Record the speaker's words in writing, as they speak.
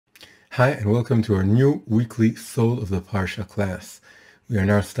Hi, and welcome to our new weekly Soul of the Parsha class. We are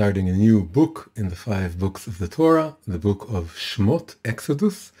now starting a new book in the 5 books of the Torah, the book of Shemot,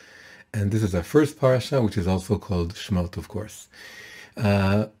 Exodus, and this is our first Parsha, which is also called Shemot, of course.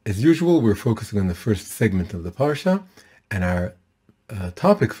 As usual, we're focusing on the first segment of the Parsha, and our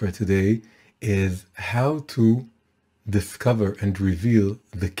topic for today is how to discover and reveal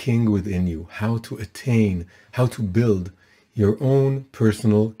the king within you, how to attain, how to build your own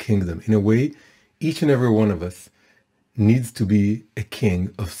personal kingdom. In a way, each and every one of us needs to be a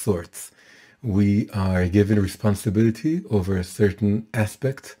king of sorts. We are given responsibility over a certain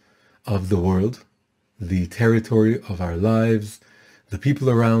aspect of the world, the territory of our lives, the people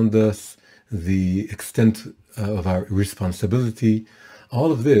around us, the extent of our responsibility.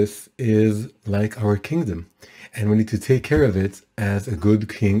 All of this is like our kingdom, and we need to take care of it as a good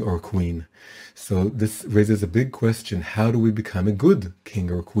king or queen. So this raises a big question. How do we become a good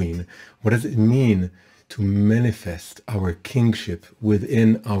king or queen? What does it mean to manifest our kingship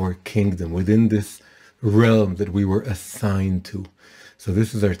within our kingdom, within this realm that we were assigned to? So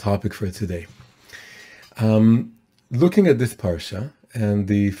this is our topic for today. Looking at this parsha and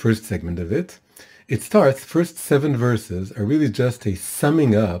the first segment of it, it starts, first 7 verses are really just a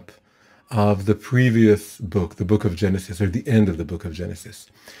summing up of the previous book, the book of Genesis, or the end of the book of Genesis.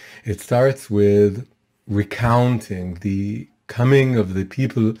 It starts with recounting the coming of the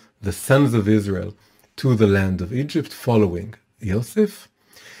people, the sons of Israel, to the land of Egypt following Yosef.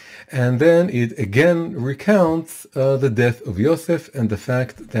 And then it again recounts the death of Yosef and the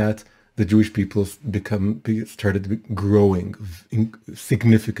fact that the Jewish people started growing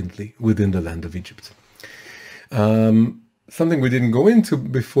significantly within the land of Egypt. Something we didn't go into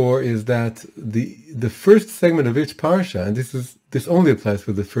before is that the first segment of each parsha, and this only applies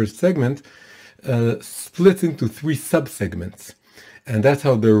for the first segment, splits into 3 subsegments, and that's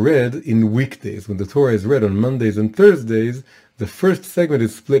how they're read in weekdays. When the Torah is read on Mondays and Thursdays, the first segment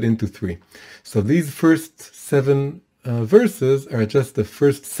is split into 3. So these first 7 verses are just the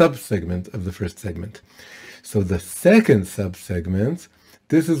first subsegment of the first segment. So the second subsegment,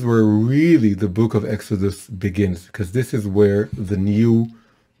 this is where really the book of Exodus begins, because this is where the new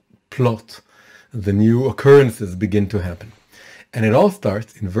plot, the new occurrences begin to happen. And it all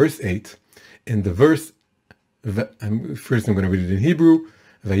starts in verse 8, in the verse, first I'm going to read it in Hebrew,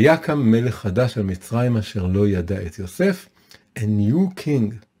 Vayakam melech chadash al Mitzrayim asher lo yada et Yosef, a new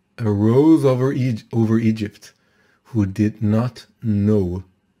king arose over Egypt, who did not know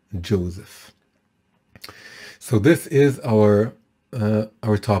Joseph. So this is our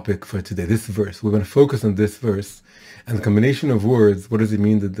topic for today, this verse. We're going to focus on this verse and the combination of words. What does it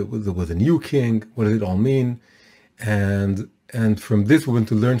mean that there was a new king? What does it all mean? And from this, we're going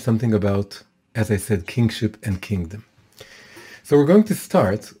to learn something about, as I said, kingship and kingdom. So we're going to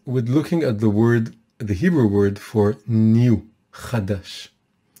start with looking at the word, the Hebrew word for new, chadash.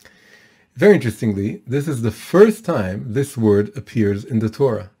 Very interestingly, this is the first time this word appears in the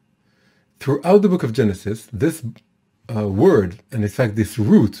Torah. Throughout the book of Genesis, this word, and in fact this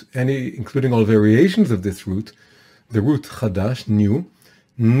root, including all variations of this root, the root chadash, new,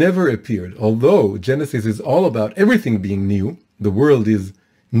 never appeared. Although Genesis is all about everything being new, the world is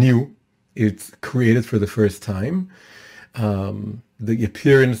new, it's created for the first time. The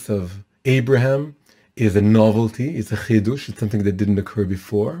appearance of Abraham is a novelty, it's a chidush, it's something that didn't occur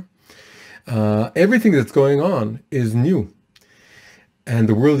before. Everything that's going on is new. And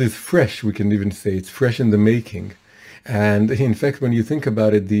the world is fresh, we can even say. It's fresh in the making. And in fact, when you think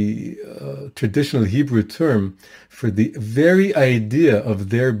about it, the traditional Hebrew term for the very idea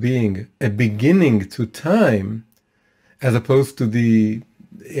of there being a beginning to time, as opposed to the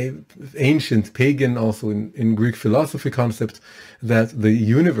ancient pagan, also in Greek philosophy concept, that the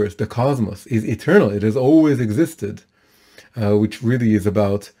universe, the cosmos, is eternal. It has always existed, which really is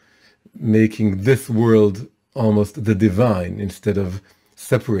about making this world almost the divine instead of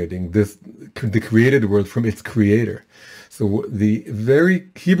separating the created world from its creator. So the very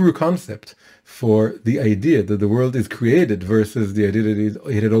Hebrew concept for the idea that the world is created versus the idea that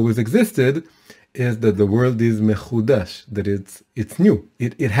it had always existed is that the world is mechudash, that it's new.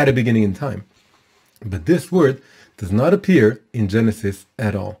 It had a beginning in time. But this word does not appear in Genesis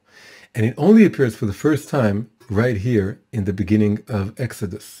at all. And it only appears for the first time right here in the beginning of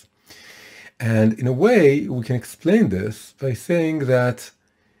Exodus. And in a way, we can explain this by saying that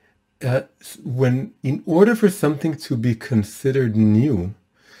in order for something to be considered new,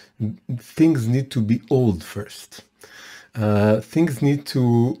 things need to be old first. Things need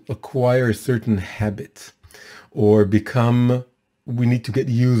to acquire a certain habit or we need to get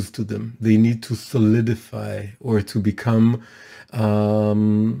used to them. They need to solidify or to become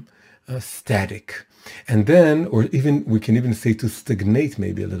static. And then, or even we can even say to stagnate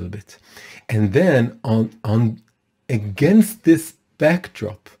maybe a little bit. And then on against this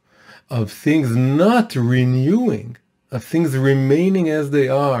backdrop of things not renewing, of things remaining as they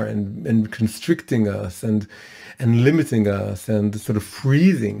are and constricting us and limiting us and sort of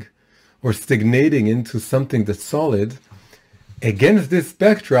freezing or stagnating into something that's solid, against this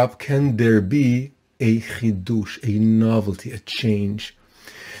backdrop can there be a chidush, a novelty, a change.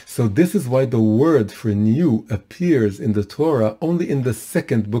 So this is why the word for new appears in the Torah only in the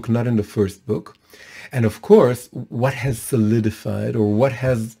second book, not in the first book. And of course, what has solidified or what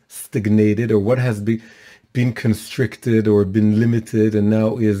has stagnated or what has been constricted or been limited and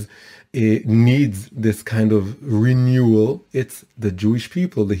now it needs this kind of renewal, it's the Jewish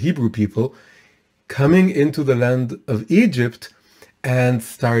people, the Hebrew people, coming into the land of Egypt and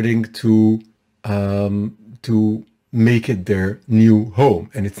starting to make it their new home.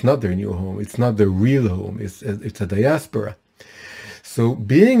 And it's not their new home. It's not their real home. It's a diaspora. So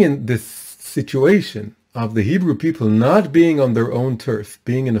being in this situation of the Hebrew people not being on their own turf,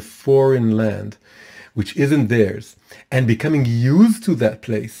 being in a foreign land, which isn't theirs, and becoming used to that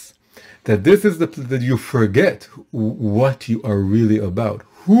place, that this is that you forget what you are really about,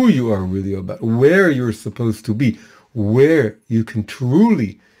 who you are really about, where you're supposed to be, where you can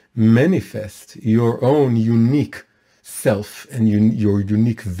truly manifest your own unique self and your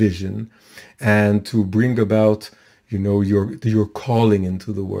unique vision, and to bring about, your calling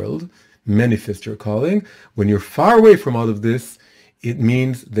into the world, manifest your calling. When you're far away from all of this, it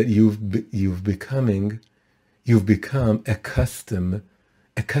means that you've become accustomed.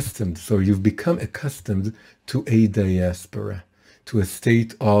 So you've become accustomed to a diaspora, to a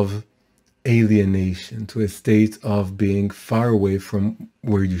state of alienation, to a state of being far away from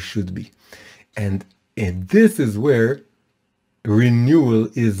where you should be. And this is where renewal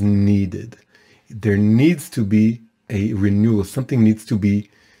is needed. There needs to be a renewal. Something needs to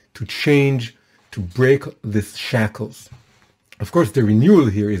change, to break these shackles. Of course, the renewal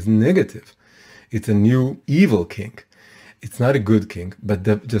here is negative. It's a new evil king. It's not a good king. But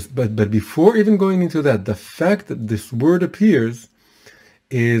before even going into that, the fact that this word appears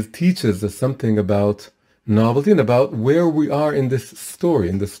teaches us something about novelty and about where we are in this story,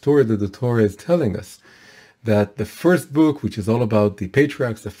 in the story that the Torah is telling us. That the first book, which is all about the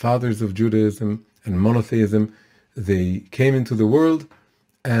patriarchs, the fathers of Judaism and monotheism, they came into the world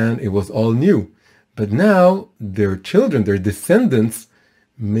and it was all new. But now their children, their descendants,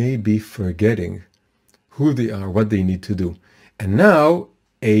 may be forgetting who they are, what they need to do. And now,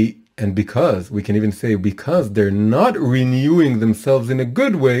 because they're not renewing themselves in a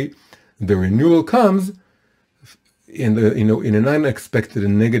good way, the renewal comes in an unexpected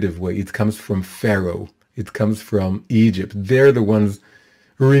and negative way. It comes from Pharaoh. It comes from Egypt. They're the ones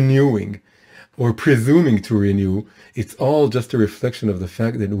renewing or presuming to renew. It's all just a reflection of the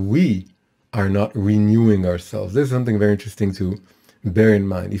fact that we are not renewing ourselves. This is something very interesting to bear in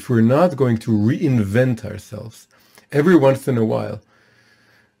mind. If we're not going to reinvent ourselves every once in a while,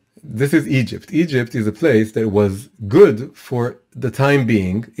 this is Egypt. Egypt is a place that was good for the time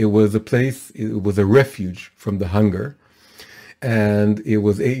being. It was a refuge from the hunger. And it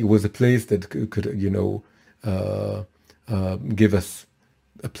was a place that could give us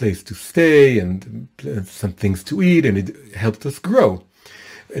a place to stay and some things to eat, and it helped us grow.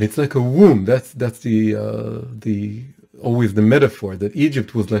 And it's like a womb. That's always the metaphor, that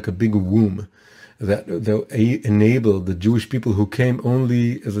Egypt was like a big womb that enabled the Jewish people, who came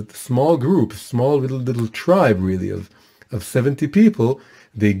only as a small group, small little tribe really of 70 people.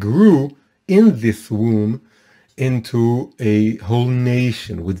 They grew in this womb into a whole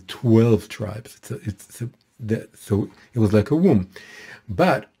nation with 12 tribes. So it was like a womb.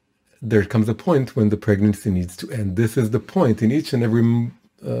 But there comes a point when the pregnancy needs to end. This is the point in each and every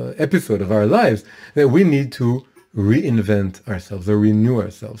episode of our lives, that we need to reinvent ourselves or renew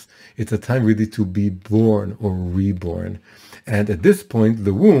ourselves. It's a time really to be born or reborn. And at this point,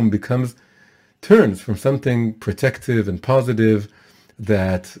 the womb turns from something protective and positive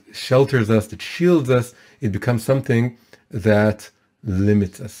that shelters us, that shields us. It becomes something that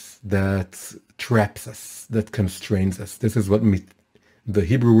limits us, that traps us, that constrains us. This is what the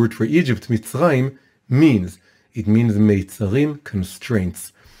Hebrew word for Egypt, Mitzrayim, means. It means Meitzarim,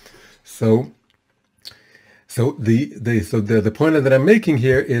 constraints. So the point that I'm making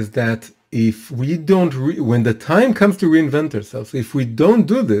here is that if we don't, when the time comes to reinvent ourselves, if we don't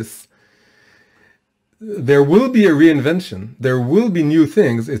do this, there will be a reinvention. There will be new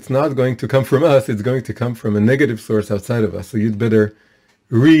things. It's not going to come from us. It's going to come from a negative source outside of us. So you'd better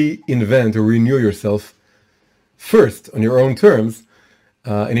reinvent or renew yourself first on your own terms,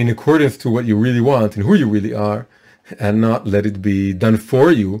 and in accordance to what you really want and who you really are, and not let it be done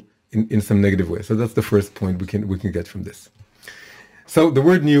for you in some negative way. So that's the first point we can get from this. So the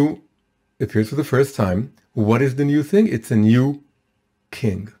word new appears for the first time. What is the new thing? It's a new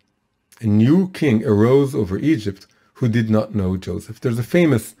king. A new king arose over Egypt who did not know Joseph. There's a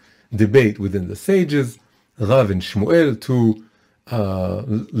famous debate within the sages, Rav and Shmuel, two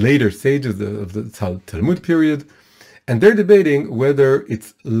later sages of the Talmud period, and they're debating whether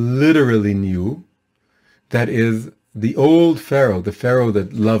it's literally new, that is, the old Pharaoh, the Pharaoh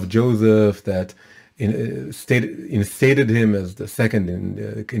that loved Joseph, that instated him as the second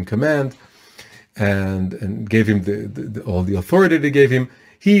in command, and gave him all the authority they gave him,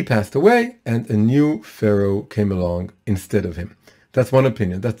 he passed away, and a new Pharaoh came along instead of him. That's one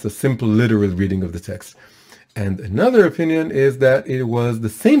opinion. That's a simple literal reading of the text. And another opinion is that it was the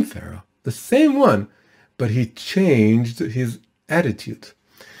same Pharaoh, the same one, but he changed his attitude.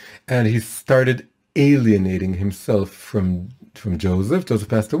 And he started alienating himself from Joseph. Joseph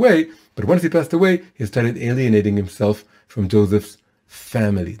passed away, but once he passed away, he started alienating himself from Joseph's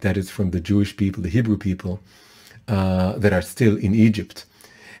family, that is, from the Jewish people, the Hebrew people that are still in Egypt.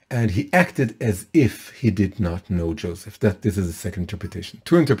 And he acted as if he did not know Joseph. This is the second interpretation.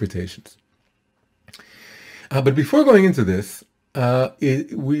 Two interpretations. But before going into this,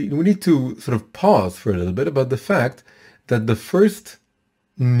 we need to sort of pause for a little bit about the fact that the first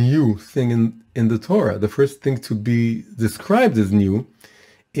new thing in the Torah, the first thing to be described as new,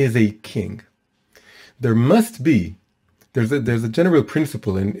 is a king. There's a general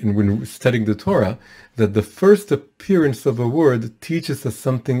principle in when studying the Torah that the first appearance of a word teaches us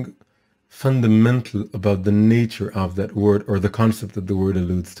something fundamental about the nature of that word or the concept that the word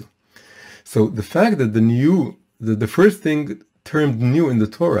alludes to. So the fact that the first thing termed new in the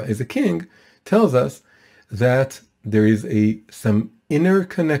Torah is a king tells us that there is some inner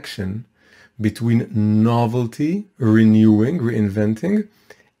connection between novelty, renewing, reinventing,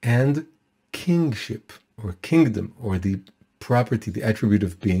 and kingship or kingdom, or the property, the attribute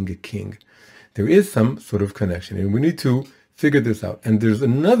of being a king. There is some sort of connection, and we need to figure this out. And there's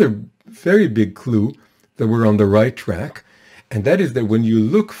another very big clue that we're on the right track, and that is that when you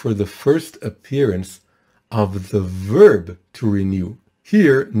look for the first appearance of the verb to renew,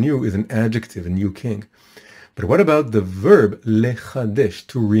 here, new is an adjective, a new king. But what about the verb lechadesh,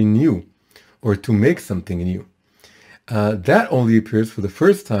 to renew, or to make something new? That only appears for the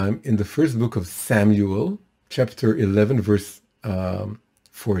first time in the first book of Samuel, chapter 11, verse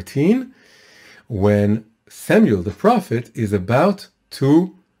 14, when Samuel, the prophet, is about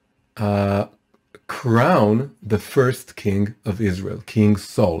to crown the first king of Israel, King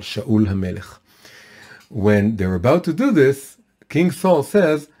Saul, Shaul HaMelech. When they're about to do this, King Saul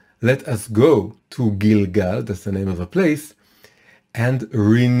says, "Let us go to Gilgal," that's the name of a place, "and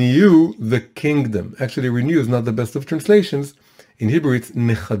renew the kingdom." Actually, renew is not the best of translations. In Hebrew, it's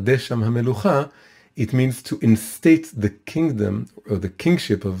nechadesham hamelucha. It means to instate the kingdom or the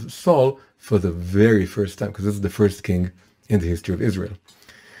kingship of Saul for the very first time, because this is the first king in the history of Israel.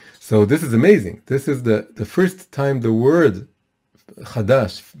 So this is amazing. This is the first time the word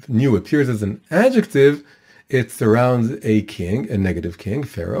chadash, new, appears as an adjective. It surrounds a king, a negative king,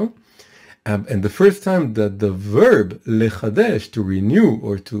 Pharaoh. And the first time that the verb lechadesh, to renew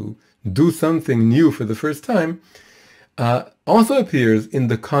or to do something new for the first time, also appears in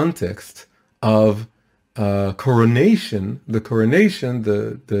the context of coronation,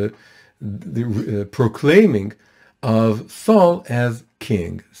 the proclaiming of Saul as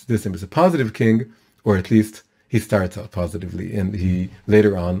king. This is a positive king, or at least he starts out positively, and he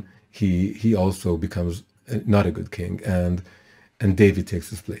later on he also becomes not a good king, and David takes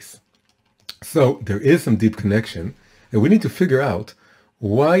his place. So there is some deep connection, and we need to figure out,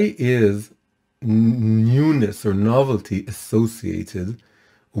 why is newness or novelty associated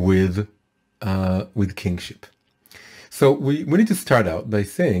with kingship? So we need to start out by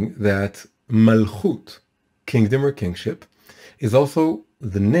saying that Malchut, kingdom or kingship, is also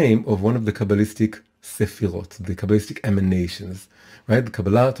the name of one of the Kabbalistic Sefirot, the Kabbalistic emanations, right? The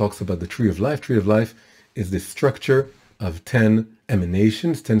Kabbalah talks about the tree of life. Tree of life is the structure of 10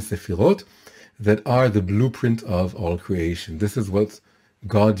 emanations, 10 Sefirot, that are the blueprint of all creation. This is what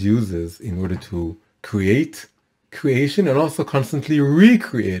God uses in order to create creation and also constantly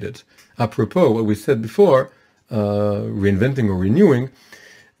recreate it. Apropos what we said before, reinventing or renewing,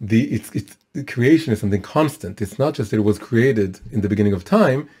 the creation is something constant. It's not just that it was created in the beginning of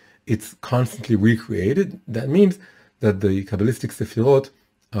time, it's constantly recreated. That means that the Kabbalistic Sefirot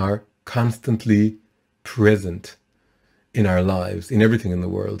are constantly present in our lives, in everything in the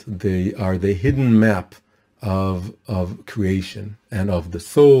world. They are the hidden map of creation and of the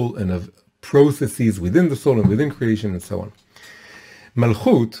soul and of processes within the soul and within creation and so on.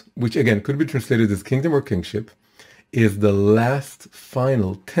 Malchut, which again could be translated as kingdom or kingship, is the last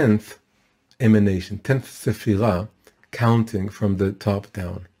final 10th emanation, 10th sephirah, counting from the top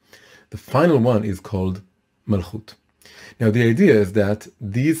down. The final one is called Malchut. Now the idea is that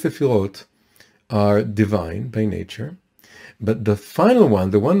these sephirot are divine by nature, but the final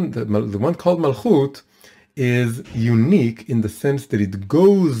one, the one called Malchut, is unique in the sense that it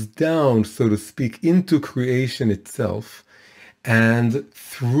goes down, so to speak, into creation itself, and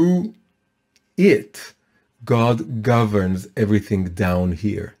through it, God governs everything down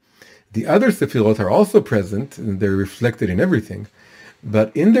here. The other sephirot are also present, and they're reflected in everything,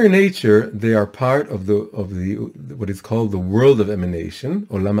 but in their nature, they are part of the what is called the world of emanation,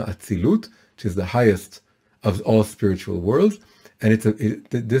 Olam Atzilut, which is the highest of all spiritual worlds, and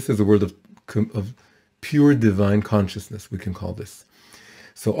this is a world of pure divine consciousness, we can call this.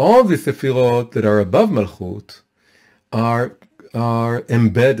 So all the sephirot that are above Malchut are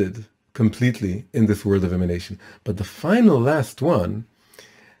embedded completely in this world of emanation. But the final last one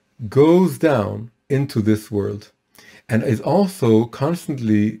goes down into this world and is also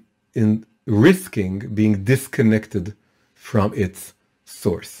constantly in risking being disconnected from its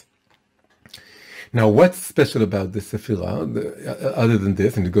source. Now, what's special about this sephirah, other than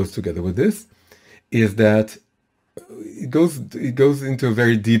this, and it goes together with this, is that it goes into a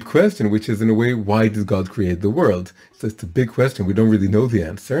very deep question, which is, in a way, why did God create the world? So it's a big question. We don't really know the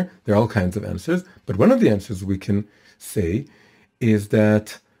answer. There are all kinds of answers. But one of the answers we can say is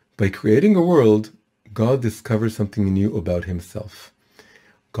that by creating a world, God discovers something new about himself.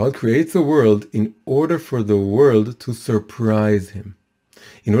 God creates a world in order for the world to surprise him,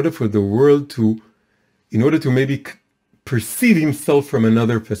 in order to maybe perceive himself from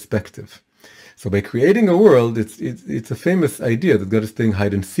another perspective. So by creating a world, it's a famous idea that God is playing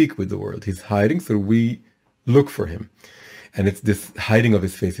hide and seek with the world. He's hiding so we look for him. And it's this hiding of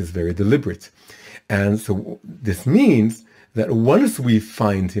his face is very deliberate. And so this means that once we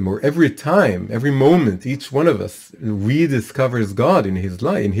find him, or every time, every moment, each one of us rediscovers God in his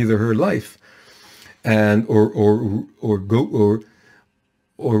life, in his or her life, and or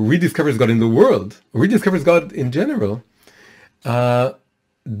rediscovers God in the world, or rediscovers God in general,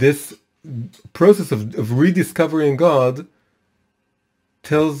 this process of rediscovering God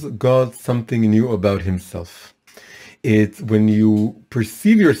tells God something new about himself. It's when you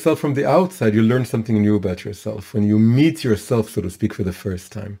perceive yourself from the outside, you learn something new about yourself. When you meet yourself, so to speak, for the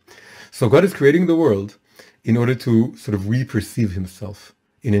first time. So God is creating the world in order to sort of re-perceive himself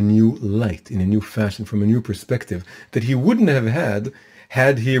in a new light, in a new fashion, from a new perspective that he wouldn't have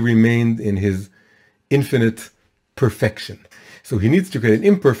had he remained in his infinite perfection. So he needs to create an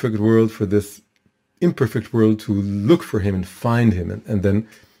imperfect world for this imperfect world to look for him and find him. And then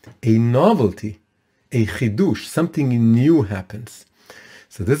a novelty, a chidush, something new happens.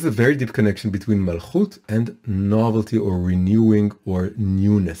 So this is a very deep connection between Malchut and novelty or renewing or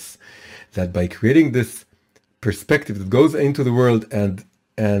newness. That by creating this perspective that goes into the world and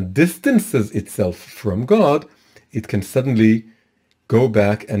distances itself from God, it can suddenly go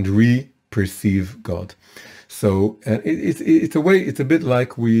back and re-perceive God. So and it's a way, it's a bit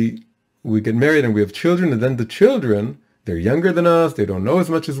like we get married and we have children, and then the children, they're younger than us, they don't know as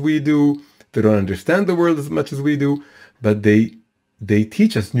much as we do, they don't understand the world as much as we do, but they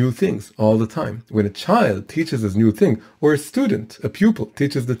teach us new things all the time. When a child teaches us new thing, or a student, a pupil,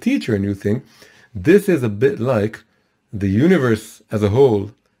 teaches the teacher a new thing, this is a bit like the universe as a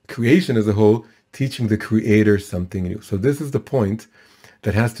whole, creation as a whole, teaching the creator something new. So this is the point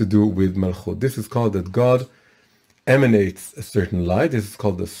that has to do with Malchut. This is called that God emanates a certain light. This is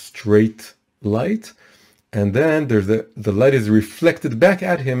called the straight light. And then there's the light is reflected back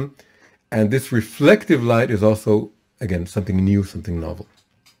at him. And this reflective light is also, again, something new, something novel.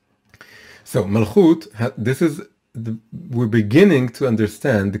 So Malchut, we're beginning to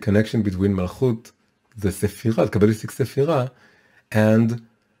understand the connection between Malchut, the Sephirah, the Kabbalistic Sephirah, and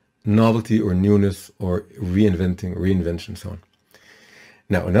novelty or newness or reinvention, so on.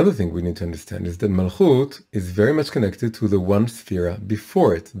 Now, another thing we need to understand is that Malchut is very much connected to the one Sphira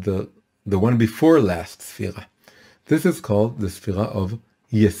before it, the one before last Sphira. This is called the Sphira of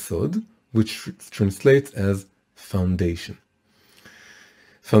Yesod, which translates as foundation.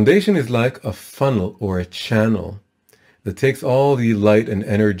 Foundation is like a funnel or a channel that takes all the light and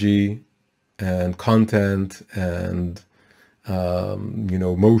energy and content and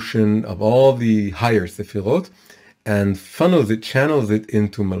motion of all the higher Sephirot and channels it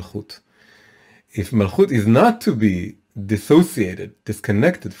into Malchut. If Malchut is not to be dissociated,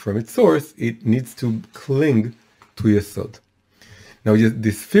 disconnected from its source, it needs to cling to Yesod. Now,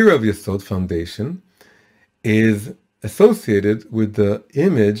 the sphere of Yesod, foundation, is associated with the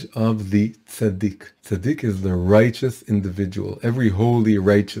image of the tzaddik. Tzaddik is the righteous individual. Every holy,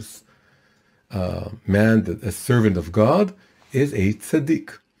 righteous man, a servant of God, is a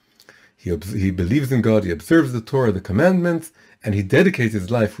tzaddik. He believes in God, he observes the Torah, the commandments, and he dedicates his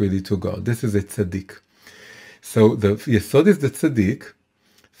life really to God. This is a tzaddik. So the Yesod is the tzaddik,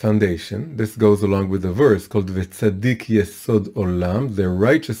 foundation. This goes along with the verse called V'tzaddik Yesod Olam. The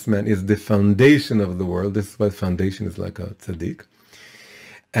righteous man is the foundation of the world. This is why foundation is like a tzaddik.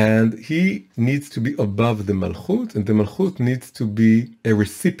 And he needs to be above the Malchut, and the Malchut needs to be a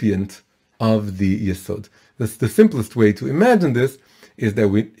recipient of the Yesod. That's the simplest way to imagine this, is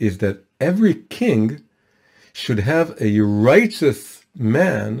that every king should have a righteous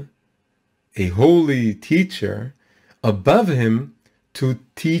man, a holy teacher, above him to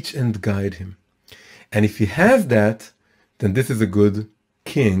teach and guide him. And if he has that, then this is a good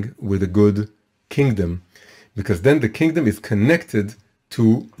king with a good kingdom, because then the kingdom is connected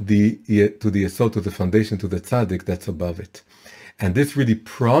to the Yesod, to the foundation, to the tzaddik that's above it. And this really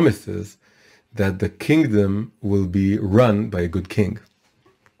promises that the kingdom will be run by a good king.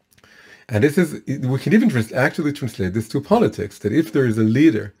 And this is, we can even actually translate this to politics, that if there is a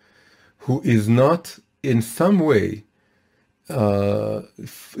leader who is not in some way,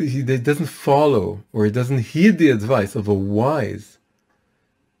 he doesn't follow or he doesn't heed the advice of a wise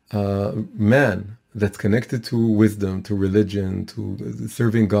man that's connected to wisdom, to religion, to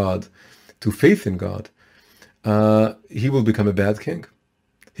serving God, to faith in God, he will become a bad king.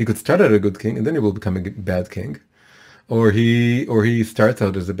 He could start out a good king and then he will become a bad king, or he starts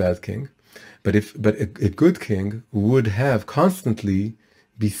out as a bad king. But a good king would have constantly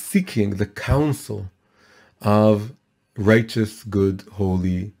be seeking the counsel of righteous, good,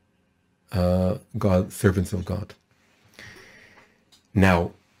 holy God, servants of God.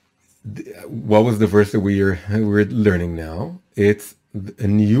 Now, what was the verse that we're learning now? It's a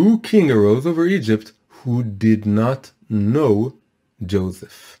new king arose over Egypt who did not know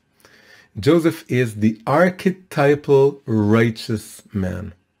Joseph. Joseph is the archetypal righteous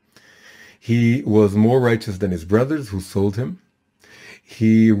man. He was more righteous than his brothers who sold him.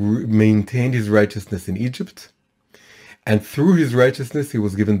 He maintained his righteousness in Egypt. And through his righteousness, he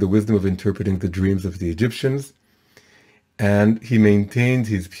was given the wisdom of interpreting the dreams of the Egyptians. And he maintained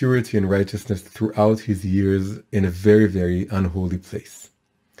his purity and righteousness throughout his years in a very, very unholy place.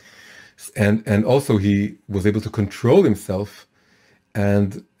 And also he was able to control himself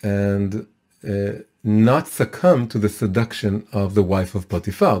and not succumb to the seduction of the wife of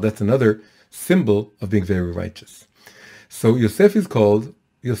Potiphar. That's another symbol of being very righteous. So Yosef is called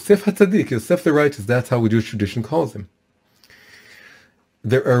Yosef HaTzadik, Yosef the righteous. That's how Jewish tradition calls him.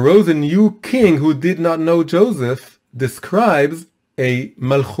 There arose a new king who did not know Joseph, describes a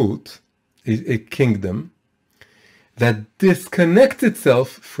malchut, a kingdom, that disconnects itself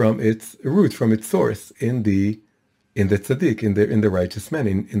from its root, from its source in the tzaddik, in the righteous man,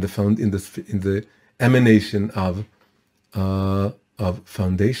 in the emanation of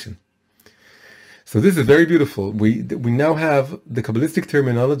foundation. So this is very beautiful. We now have the Kabbalistic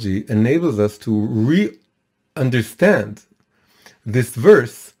terminology enables us to re-understand this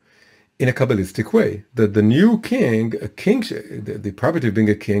verse in a Kabbalistic way. That the new king, the property of being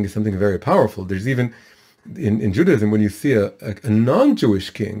a king is something very powerful. There's even in Judaism, when you see a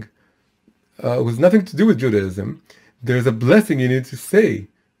non-Jewish king who has nothing to do with Judaism, there's a blessing you need to say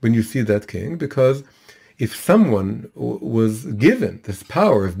when you see that king, because if someone was given this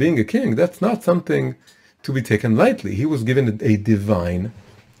power of being a king, that's not something to be taken lightly. He was given a divine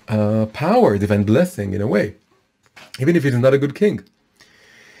power, divine blessing in a way, even if he's not a good king.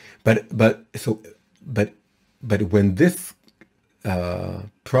 But when this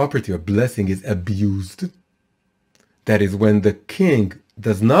property or blessing is abused, that is when the king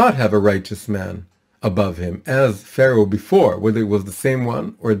does not have a righteous man above him, as Pharaoh before, whether it was the same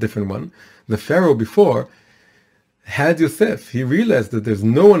one or a different one. The Pharaoh before had Yosef. He realized that there's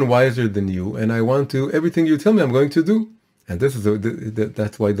no one wiser than you, and I want to, everything you tell me I'm going to do. And this is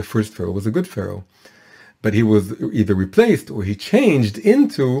that's why the first Pharaoh was a good Pharaoh. But he was either replaced or he changed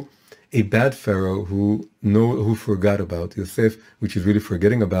into a bad Pharaoh who forgot about Yosef, which is really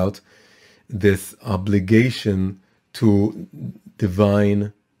forgetting about this obligation to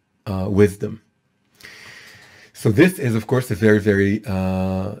divine wisdom. So this is, of course, a very, very,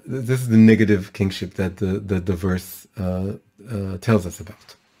 this is the negative kingship that the verse tells us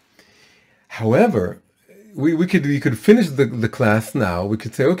about. However, we could finish the class now. We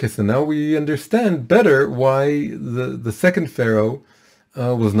could say, okay, so now we understand better why the second Pharaoh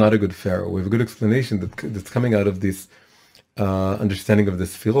was not a good Pharaoh. We have a good explanation that's coming out of this understanding of the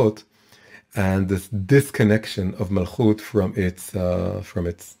Sfirot and this disconnection of Malchut from its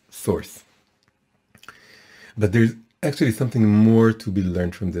source. But there's actually something more to be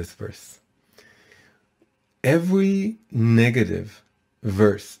learned from this verse. Every negative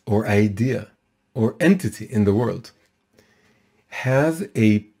verse or idea or entity in the world has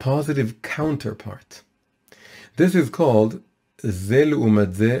a positive counterpart. This is called Ze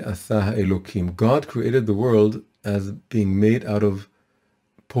L'umat Ze Asa Ha'elokim. God created the world as being made out of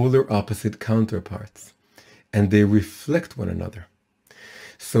polar opposite counterparts, and they reflect one another.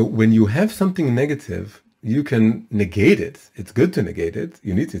 So when you have something negative, you can negate it. It's good to negate it.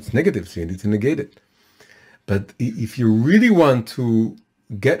 It's negative, so you need to negate it. But if you really want to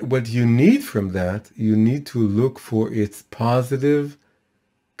get what you need from that, you need to look for its positive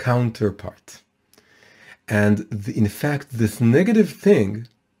counterpart. And in fact, this negative thing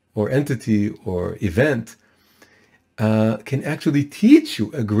or entity or event can actually teach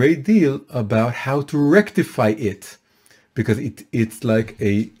you a great deal about how to rectify it, because it's like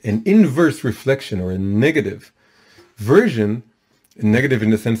an inverse reflection or a negative version, negative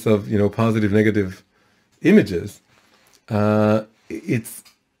in the sense of, positive, negative images. It's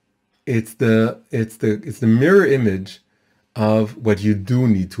the mirror image of what you do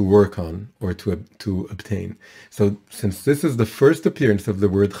need to work on or to obtain. So since this is the first appearance of the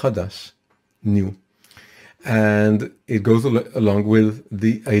word chadash, new, and it goes along with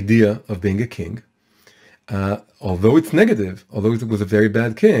the idea of being a king, although it's negative, although it was a very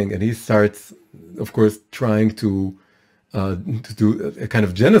bad king, and he starts, of course, trying to do a kind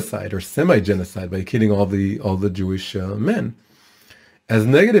of genocide or semi-genocide by killing all the Jewish men. As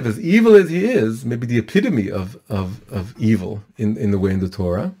negative, as evil as he is, maybe the epitome of evil in the way in the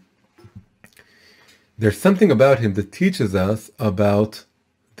Torah, there's something about him that teaches us about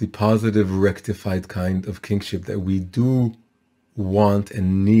the positive, rectified kind of kingship that we do want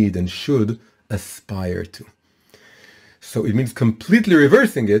and need and should aspire to. So it means completely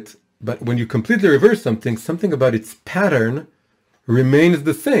reversing it, but when you completely reverse something about its pattern remains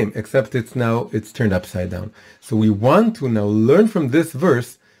the same, except it's turned upside down. So we want to now learn from this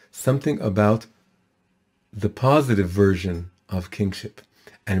verse something about the positive version of kingship.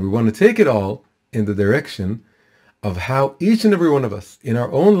 And we want to take it all in the direction of how each and every one of us in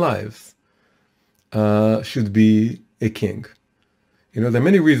our own lives should be a king. There are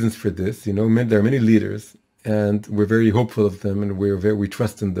many reasons for this. There are many leaders, and we're very hopeful of them, and we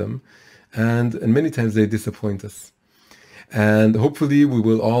trust in them, and many times they disappoint us. And hopefully we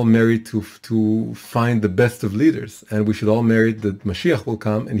will all merit to find the best of leaders, and we should all merit that Mashiach will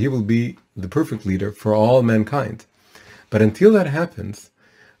come and he will be the perfect leader for all mankind. But until that happens,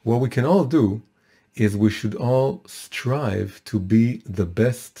 what we can all do is we should all strive to be the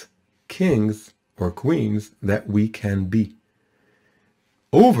best kings or queens that we can be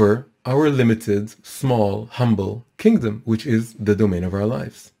over our limited, small, humble kingdom, which is the domain of our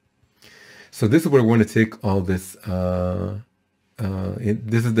lives. So this is where we want to take all this. This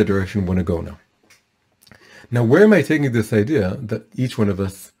is the direction we want to go now. Now, where am I taking this idea that each one of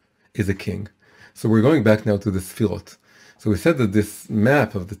us is a king? So we're going back now to the Sfirot. So we said that this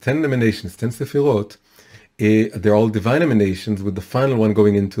map of the 10 emanations, 10 Sefirot, they're all divine emanations with the final one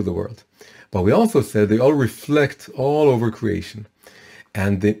going into the world. But we also said they all reflect all over creation.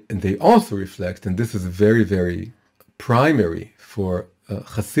 And they also reflect, and this is very, very primary for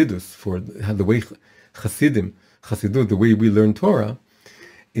Chassidus, for the way Chassidut, the way we learn Torah,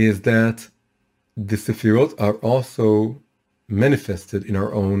 is that the Sefirot are also manifested in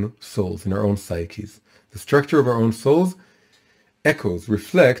our own souls, in our own psyches. The structure of our own souls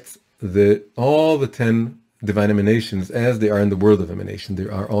reflects all the 10 divine emanations as they are in the world of emanation. They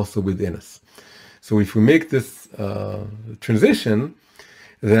are also within us. So if we make this transition,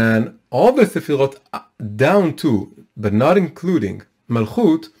 then all the Sefirot down to, but not including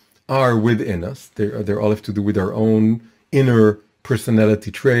Malchut, are within us. They all have to do with our own inner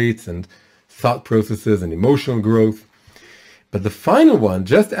personality traits and thought processes and emotional growth. But the final one,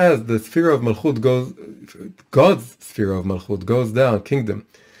 just as the sphere of Malchut God's sphere of Malchut goes down, kingdom,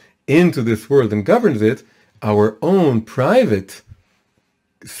 into this world and governs it, our own private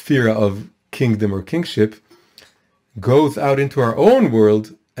sphere of kingdom or kingship goes out into our own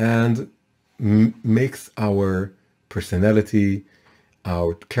world and makes our personality,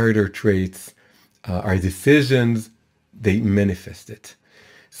 our character traits, our decisions, they manifest it.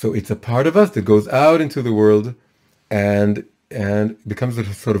 So it's a part of us that goes out into the world and and becomes a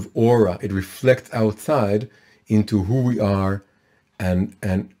sort of aura. It reflects outside into who we are and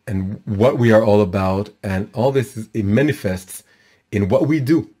what we are all about, and all this it manifests in what we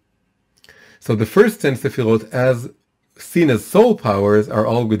do. So the first 10 Sefirot, as seen as soul powers, are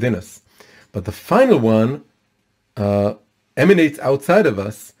all within us. But the final one emanates outside of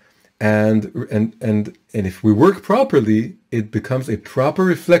us, and if we work properly, it becomes a proper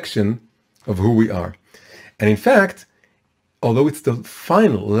reflection of who we are. And in fact, although it's the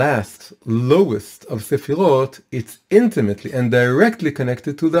final, last, lowest of Sefirot, it's intimately and directly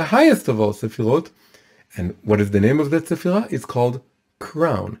connected to the highest of all Sefirot. And what is the name of that Sephirah? It's called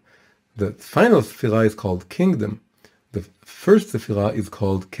crown. The final Sephirah is called kingdom. The first Sephirah is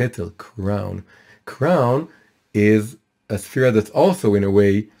called Keter, crown. Crown is a Sephirah that's also in a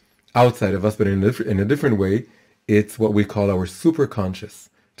way outside of us, but in a different way. It's what we call our superconscious.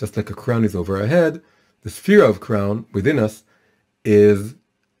 Just like a crown is over our head, the sphere of crown within us is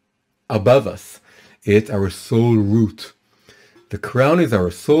above us. It's our soul root. The crown is our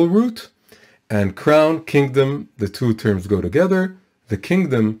soul root, and crown, kingdom, the two terms go together. The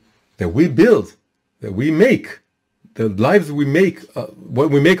kingdom that we build, that we make, the lives we make, what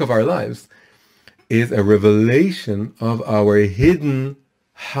we make of our lives, is a revelation of our hidden,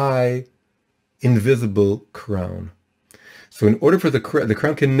 high, invisible crown. So in order for the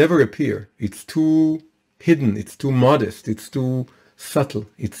crown can never appear. It's too hidden, it's too modest, it's too subtle,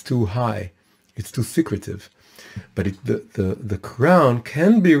 it's too high, it's too secretive. But the crown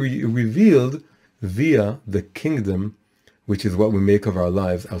can be revealed via the kingdom, which is what we make of our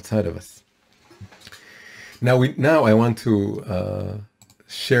lives outside of us. Now I want to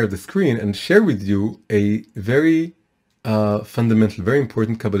share the screen and share with you a very fundamental, very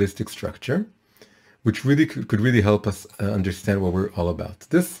important Kabbalistic structure, which really could really help us understand what we're all about.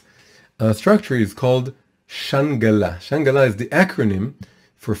 This structure is called Shangala. Shangala is the acronym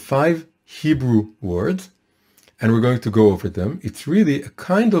for 5 Hebrew words, and we're going to go over them. It's really a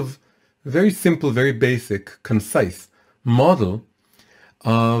kind of very simple, very basic, concise model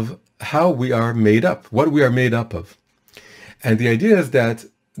of how we are made up, what we are made up of. And the idea is that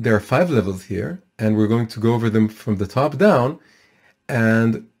there are 5 levels here, and we're going to go over them from the top down,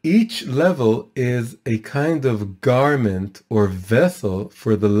 and each level is a kind of garment or vessel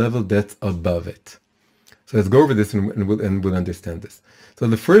for the level that's above it. So let's go over this and we'll understand this. So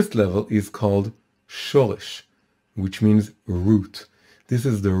the first level is called Shoresh, which means root. This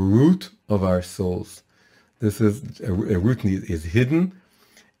is the root of our souls. This is a root is hidden.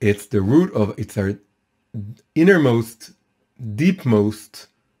 It's the root of, it's our innermost, deepmost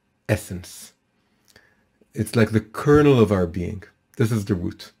essence. It's like the kernel of our being. This is the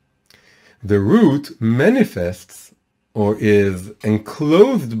root. The root manifests or is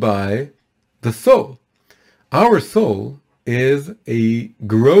enclosed by the soul. Our soul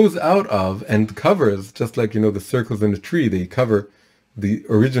grows out of and covers, just like, the circles in a tree, they cover the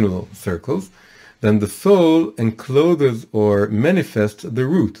original circles. Then the soul encloses or manifests the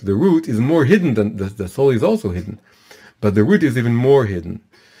root. The root is more hidden than the soul is also hidden, but the root is even more hidden.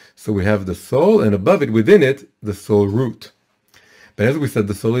 So we have the soul, and above it, within it, the soul root. But as we said,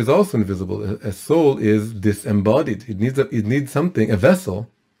 the soul is also invisible. A soul is disembodied. It needs something, a vessel.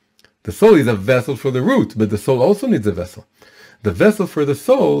 The soul is a vessel for the root, but the soul also needs a vessel. The vessel for the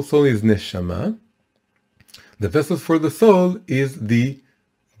soul is neshama. The vessel for the soul is the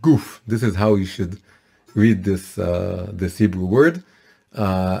guf. This is how you should read this Hebrew word.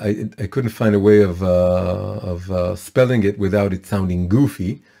 I couldn't find a way of spelling it without it sounding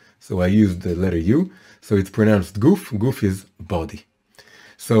goofy, so I used the letter U. So it's pronounced guf. Guf is body.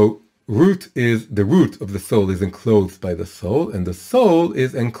 So the root of the soul is enclosed by the soul, and the soul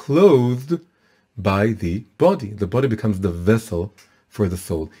is enclosed by the body. The body becomes the vessel for the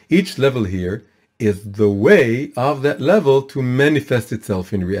soul. Each level here is the way of that level to manifest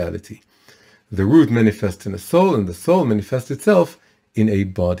itself in reality. The root manifests in a soul, and the soul manifests itself in a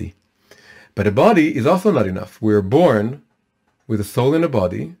body. But a body is also not enough. We're born with a soul and a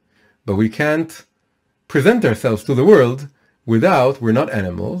body, but we can't present ourselves to the world we're not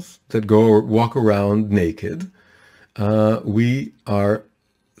animals that walk around naked. We are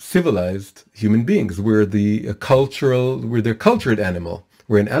civilized human beings. We're the cultured animal.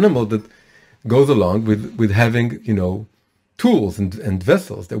 We're an animal that goes along with having, tools and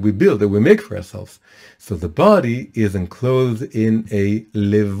vessels that we build, that we make for ourselves. So the body is enclosed in a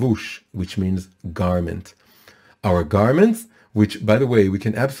levush, which means garment. Our garments, which, by the way, we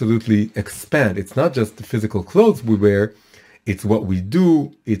can absolutely expand. It's not just the physical clothes we wear, it's what we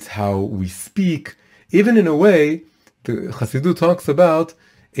do, it's how we speak. Even in a way, the Chassidut talks about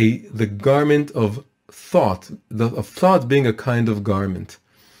the garment of thought, of thought being a kind of garment.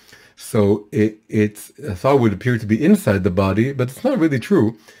 So it's a thought would appear to be inside the body, but it's not really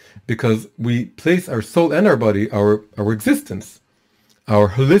true, because we place our soul and our body, our existence, our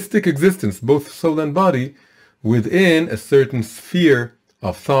holistic existence, both soul and body, within a certain sphere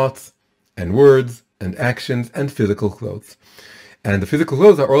of thoughts and words and actions and physical clothes. And the physical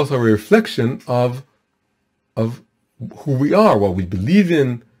clothes are also a reflection of who we are, what we believe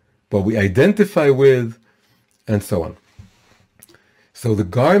in, what we identify with, and so on. So the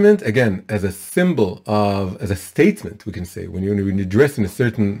garment, again, as a symbol of, as a statement, we can say, when you dress in a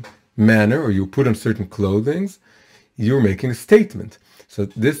certain manner or you put on certain clothing, you're making a statement. So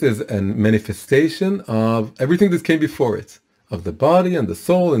this is a manifestation of everything that came before it, of the body and the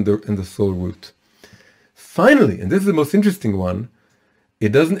soul and the soul root. Finally, and this is the most interesting one,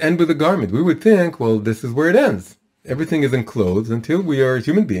 it doesn't end with a garment. We would think, well, this is where it ends. Everything is in clothes until we are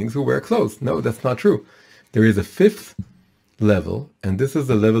human beings who wear clothes. No, that's not true. There is a fifth level, and this is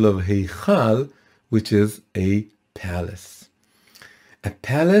the level of Heichal, which is a palace. A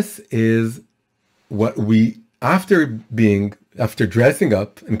palace is what we, after dressing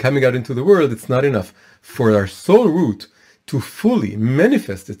up and coming out into the world, it's not enough. For our soul root to fully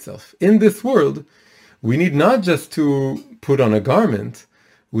manifest itself in this world, we need not just to put on a garment,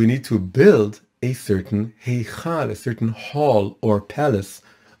 we need to build a certain heichal, a certain hall or palace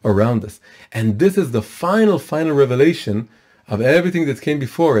around us. And this is the final revelation of everything that came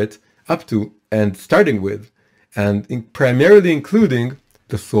before it, up to and starting with, and primarily including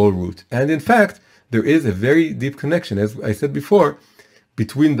the soul root. And in fact, there is a very deep connection, as I said before,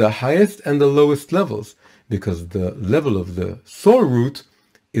 between the highest and the lowest levels, because the level of the soul root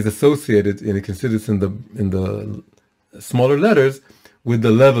is associated, and you can see this in the smaller letters, with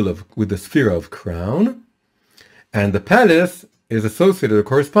the sphere of crown, and the palace is associated or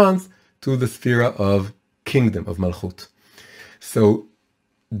corresponds to the sphere of kingdom, of malchut. So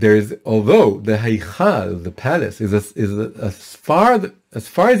although the heichal, the palace, is as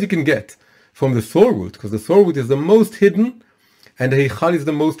far as you can get from the soul root, because the soul root is the most hidden, and the heichal is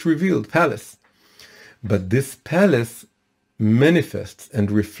the most revealed palace. But this palace manifests and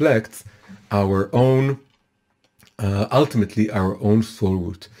reflects our own, ultimately our own soul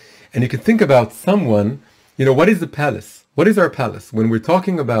root. And you can think about someone, what is the palace? What is our palace? When we're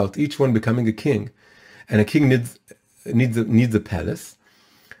talking about each one becoming a king, and a king needs a palace,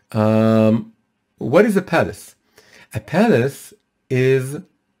 what is a palace? A palace is,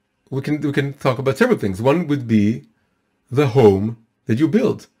 we can talk about several things. One would be the home that you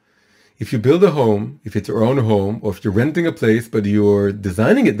build. If you build a home, if it's your own home, or if you're renting a place but you're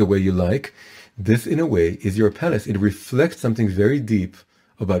designing it the way you like, this in a way is your palace. It reflects something very deep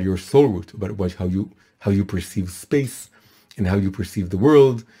about your soul root, about how you perceive space and how you perceive the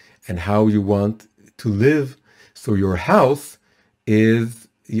world and how you want to live. So your house is,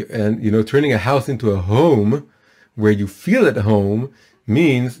 and turning a house into a home where you feel at home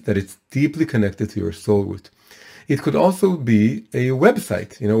means that it's deeply connected to your soul root. It could also be a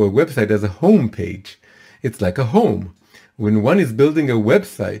website. A website has a home page. It's like a home. When one is building a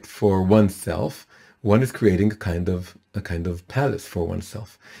website for oneself, one is creating a kind of palace for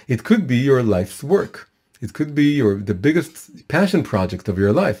oneself. It could be your life's work. It could be the biggest passion project of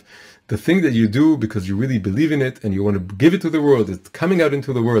your life. The thing that you do because you really believe in it and you want to give it to the world. It's coming out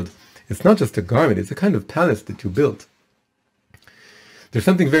into the world. It's not just a garment. It's a kind of palace that you built. There's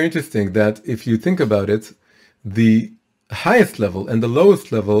something very interesting that if you think about it, the highest level and the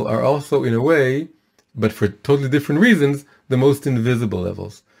lowest level are also, in a way, but for totally different reasons, the most invisible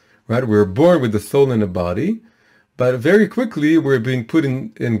levels, right? We're born with the soul and a body, but very quickly we're being put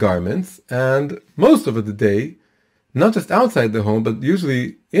in garments, and most of the day, not just outside the home, but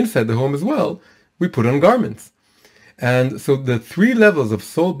usually inside the home as well, we put on garments. And so the three levels of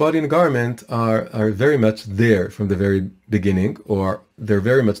soul, body, and garment are very much there from the very beginning, or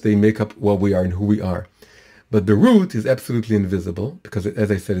they make up what we are and who we are. But the root is absolutely invisible because,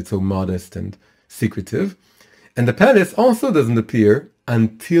 as I said, it's so modest and secretive. And the palace also doesn't appear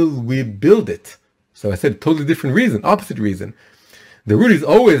until we build it. So I said totally different reason, opposite reason. The root is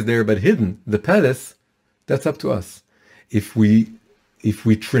always there but hidden. The palace, that's up to us. If we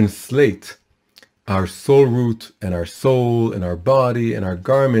translate our soul root and our soul and our body and our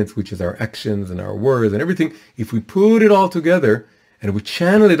garments, which is our actions and our words and everything, if we put it all together and we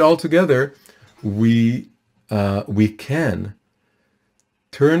channel it all together, we can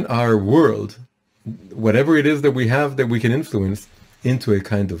turn our world, whatever it is that we have that we can influence, into a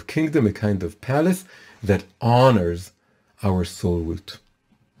kind of kingdom, a kind of palace that honors our soul root.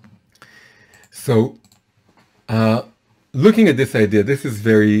 So, looking at this idea, this is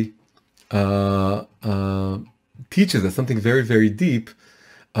very teaches us something very, very deep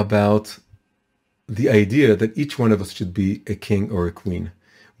about the idea that each one of us should be a king or a queen.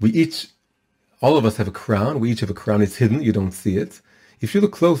 All of us have a crown. We each have a crown. It's hidden. You don't see it. If you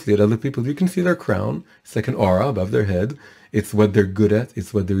look closely at other people, you can see their crown. It's like an aura above their head. It's what they're good at.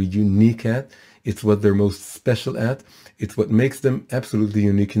 It's what they're unique at. It's what they're most special at. It's what makes them absolutely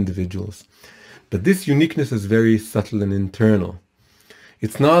unique individuals. But this uniqueness is very subtle and internal.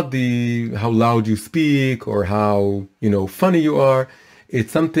 It's not how loud you speak or how, funny you are.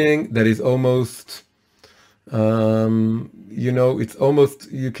 It's something that is almost, it's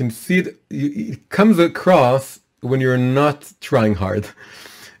almost, you can see it comes across when you're not trying hard.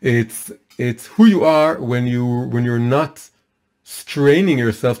 It's who you are when you're not straining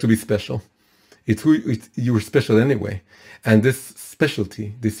yourself to be special. You're special anyway. And this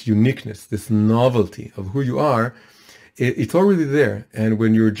specialty, this uniqueness, this novelty of who you are, it's already there. And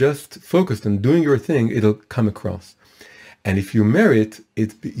when you're just focused on doing your thing, it'll come across. And if you merit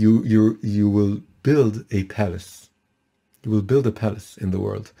it, you will build a palace. You will build a palace in the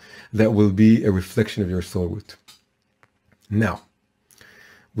world that will be a reflection of your soul root. Now,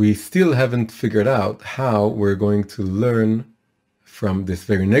 we still haven't figured out how we're going to learn from this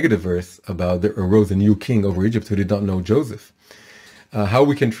very negative verse about there arose a new king over Egypt who did not know Joseph. How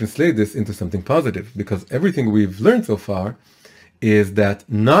we can translate this into something positive, because everything we've learned so far is that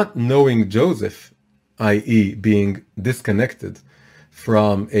not knowing Joseph, i.e. being disconnected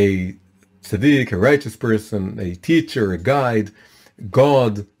from a tzaddik, a righteous person, a teacher, a guide,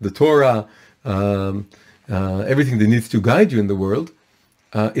 God, the Torah, everything that needs to guide you in the world,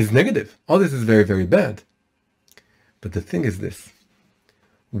 is negative. All this is very, very bad. But the thing is this.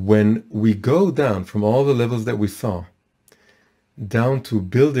 When we go down from all the levels that we saw, down to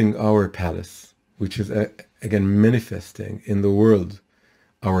building our palace, which is, again, manifesting in the world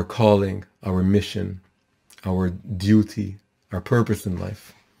our calling, our mission, our duty, our purpose in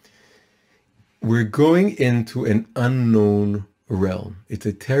life, we're going into an unknown realm. It's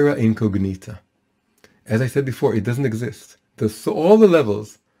a terra incognita. As I said before, it doesn't exist. So all the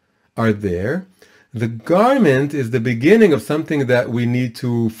levels are there. The garment is the beginning of something that we need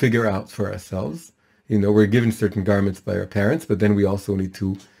to figure out for ourselves. We're given certain garments by our parents, but then we also need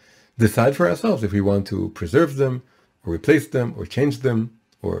to decide for ourselves if we want to preserve them, or replace them, or change them,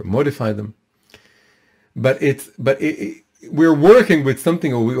 or modify them. But we're working with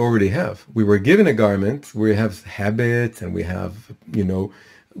something we already have. We were given a garment. We have habits, and we have,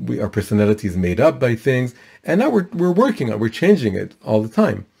 our personality is made up by things, and now we're changing it all the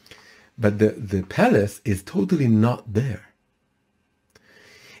time. But the palace is totally not there.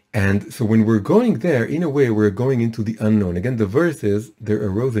 And so when we're going there, in a way, we're going into the unknown. Again, the verse is, there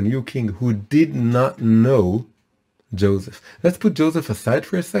arose a new king who did not know Joseph. Let's put Joseph aside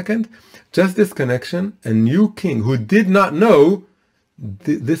for a second. Just this connection, a new king who did not know,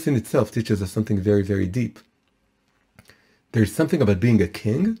 this in itself teaches us something very, very deep. There's something about being a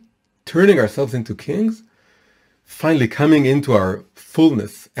king, turning ourselves into kings, finally coming into our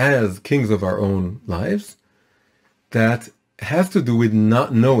fullness as kings of our own lives, that has to do with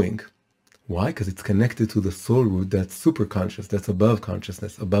not knowing. Why? Because it's connected to the soul root that's super conscious, that's above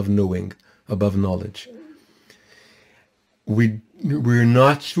consciousness, above knowing, above knowledge. We're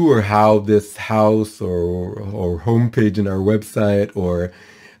not sure how this house or homepage in our website or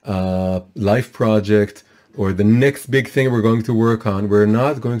life project or the next big thing we're going to work on, we're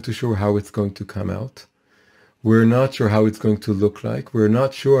not going to sure how it's going to come out. We're not sure how it's going to look like. We're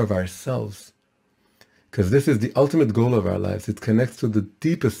not sure of ourselves. Because this is the ultimate goal of our lives. It connects to the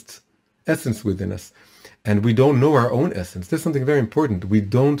deepest essence within us. And we don't know our own essence. There's something very important.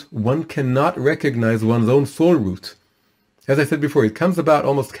 One cannot recognize one's own soul root. As I said before, it comes about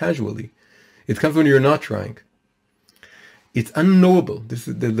almost casually. It comes when you're not trying. It's unknowable. This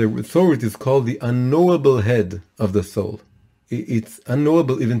is the soul root is called the unknowable head of the soul. It's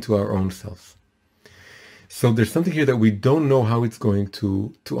unknowable even to our own selves. So there's something here that we don't know how it's going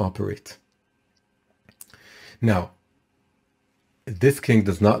to operate. Now, this king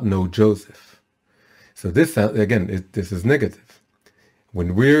does not know Joseph. So this, again, this is negative.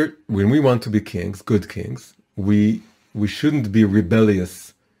 When we want to be kings, good kings, we shouldn't be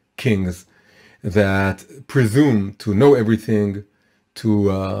rebellious kings that presume to know everything,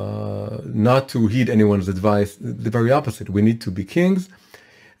 to not to heed anyone's advice. The very opposite. We need to be kings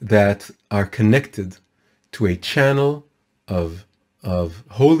that are connected to a channel of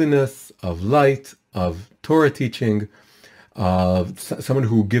holiness, of light, of Torah teaching, of someone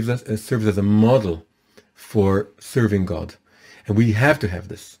who serves as a model for serving God. And we have to have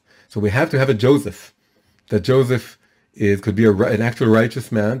this. So we have to have a Joseph, that Joseph It could be an actual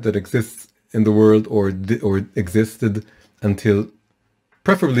righteous man that exists in the world or existed until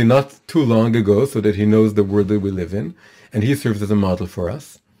preferably not too long ago, so that he knows the world that we live in, and he serves as a model for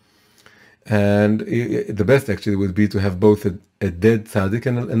us. And the best actually would be to have both a dead tzaddik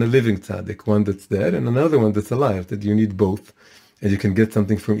and a living tzaddik, one that's dead and another one that's alive, that you need both, and you can get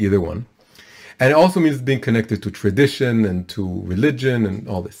something from either one. And it also means being connected to tradition and to religion and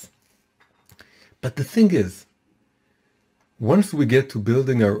all this. But the thing is, once we get to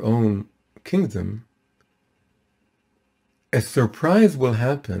building our own kingdom, a surprise will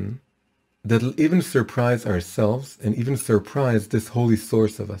happen that'll even surprise ourselves and even surprise this holy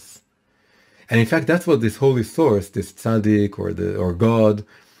source of us. And in fact, that's what this holy source, this tzaddik or God,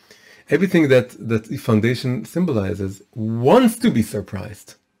 everything that the foundation symbolizes, wants to be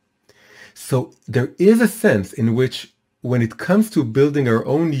surprised. So there is a sense in which, when it comes to building our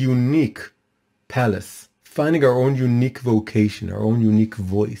own unique palace, finding our own unique vocation, our own unique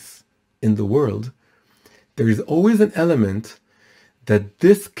voice in the world, there is always an element that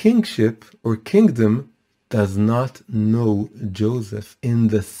this kingship or kingdom does not know Joseph, in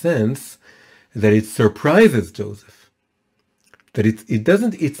the sense that it surprises Joseph. That it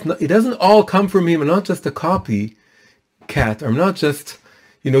doesn't all come from him. I'm not just a copy cat. I'm not just,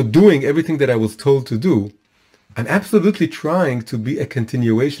 doing everything that I was told to do. I'm absolutely trying to be a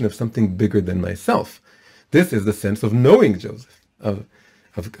continuation of something bigger than myself. This is the sense of knowing Joseph, of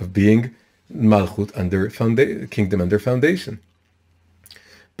being Malchut under kingdom under foundation.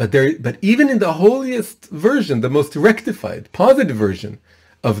 But even in the holiest version, the most rectified, positive version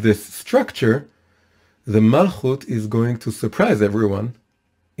of this structure, the Malchut is going to surprise everyone,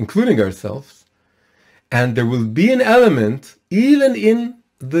 including ourselves. And there will be an element, even in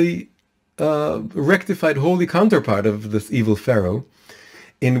the rectified holy counterpart of this evil Pharaoh,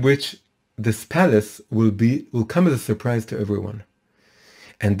 in which this palace will come as a surprise to everyone.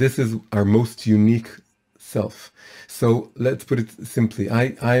 And this is our most unique self. So let's put it simply.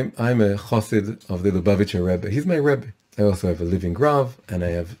 I'm a chassid of the Lubavitcher Rebbe. He's my Rebbe. I also have a living Rav, and I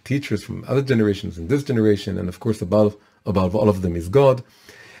have teachers from other generations in this generation, and of course above all of them is God.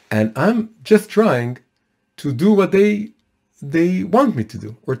 And I'm just trying to do what they want me to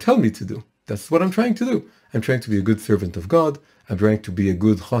do or tell me to do. That's what I'm trying to do. I'm trying to be a good servant of God. I'm trying to be a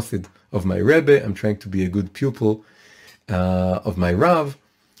good chassid of my Rebbe. I'm trying to be a good pupil of my Rav.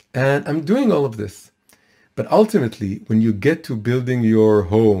 And I'm doing all of this. But ultimately, when you get to building your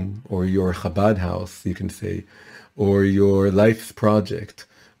home or your Chabad house, you can say, or your life's project,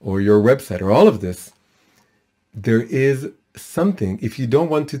 or your website, or all of this, there is something, if you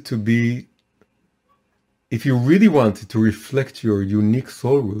really want it to reflect your unique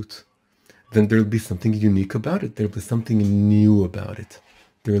soul root, then there'll be something unique about it. There'll be something new about it.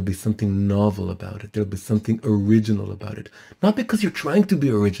 There will be something novel about it. There'll be something original about it. Not because you're trying to be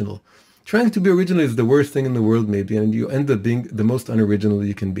original. Trying to be original is the worst thing in the world, maybe, and you end up being the most unoriginal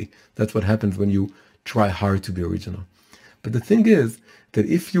you can be. That's what happens when you try hard to be original. But the thing is that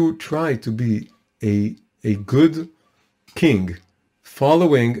if you try to be a good king,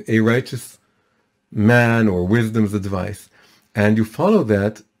 following a righteous man or wisdom's advice, and you follow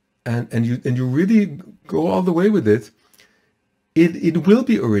that, and you really go all the way with it, it will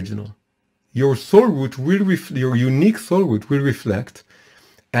be original. Your soul root your unique soul root will reflect,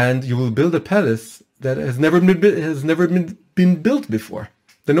 and you will build a palace that has never been built before,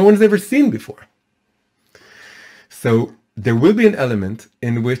 that no one's ever seen before. So there will be an element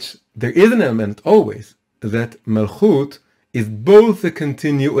in which there is an element always that Malchut is both a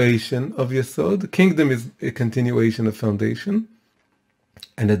continuation of Yesod, the kingdom is a continuation of foundation,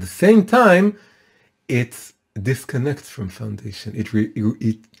 and at the same time, it disconnects from foundation.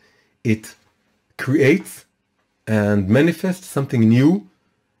 It creates and manifests something new,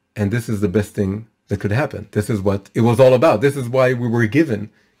 and this is the best thing that could happen. This is what it was all about. This is why we were given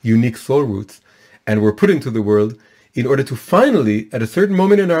unique soul roots and were put into the world in order to finally, at a certain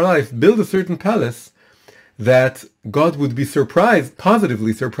moment in our life, build a certain palace that God would be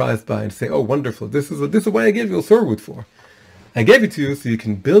positively surprised by, and say, "Oh, wonderful! This is why I gave you a soul root for. I gave it to you so you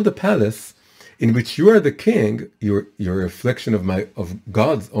can build a palace in which you are the king. You're a reflection of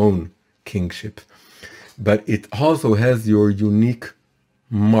God's own kingship, but it also has your unique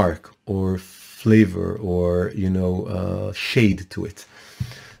mark or flavor or shade to it."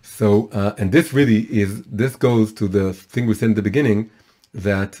 So, and this goes to the thing we said in the beginning,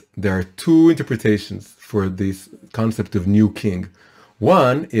 that there are two interpretations for this concept of new king.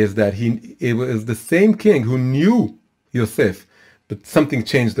 One is that it was the same king who knew Yosef, but something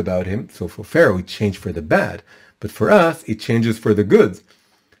changed about him. So for Pharaoh, it changed for the bad, but for us, it changes for the good.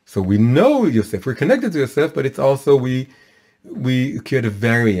 So we know Yosef, we're connected to Yosef, but it's also we create a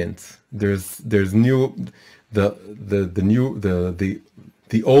variant. There's new the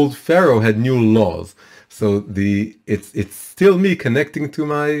old Pharaoh had new laws. So it's still me connecting to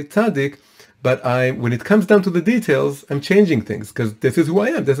my tzaddik, but when it comes down to the details, I'm changing things because this is who I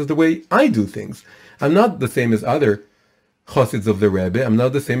am. This is the way I do things. I'm not the same as other Chassids of the Rebbe. I'm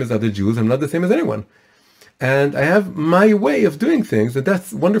not the same as other Jews. I'm not the same as anyone. And I have my way of doing things, and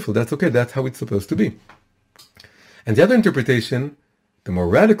that's wonderful. That's okay. That's how it's supposed to be. And the other interpretation, the more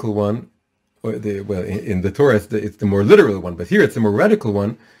radical one, in the Torah, it's the more literal one, but here it's the more radical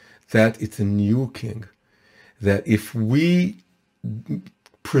one, that it's a new king. That if we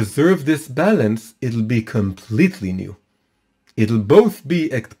preserve this balance, it'll be completely new. It'll both be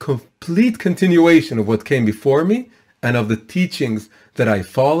a complete continuation of what came before me and of the teachings that I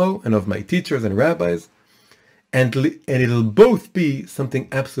follow and of my teachers and rabbis, and it'll both be something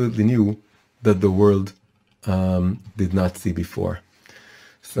absolutely new that the world did not see before.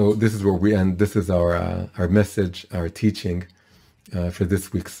 So this is where we end. This is our message, our teaching for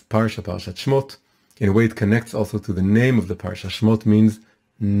this week's Parsha, Parshat Shemot. In a way, it connects also to the name of the Parsha. Shemot means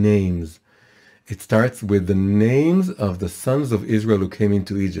names. It starts with the names of the sons of Israel who came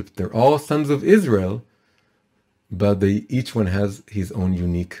into Egypt. They're all sons of Israel, but each one has his own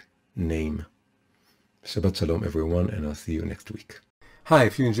unique name. Shabbat Shalom, everyone, and I'll see you next week. Hi,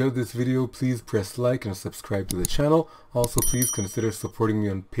 if you enjoyed this video, please press like and subscribe to the channel. Also, please consider supporting me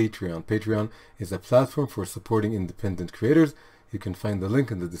on Patreon. Patreon is a platform for supporting independent creators. You can find the link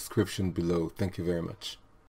in the description below. Thank you very much.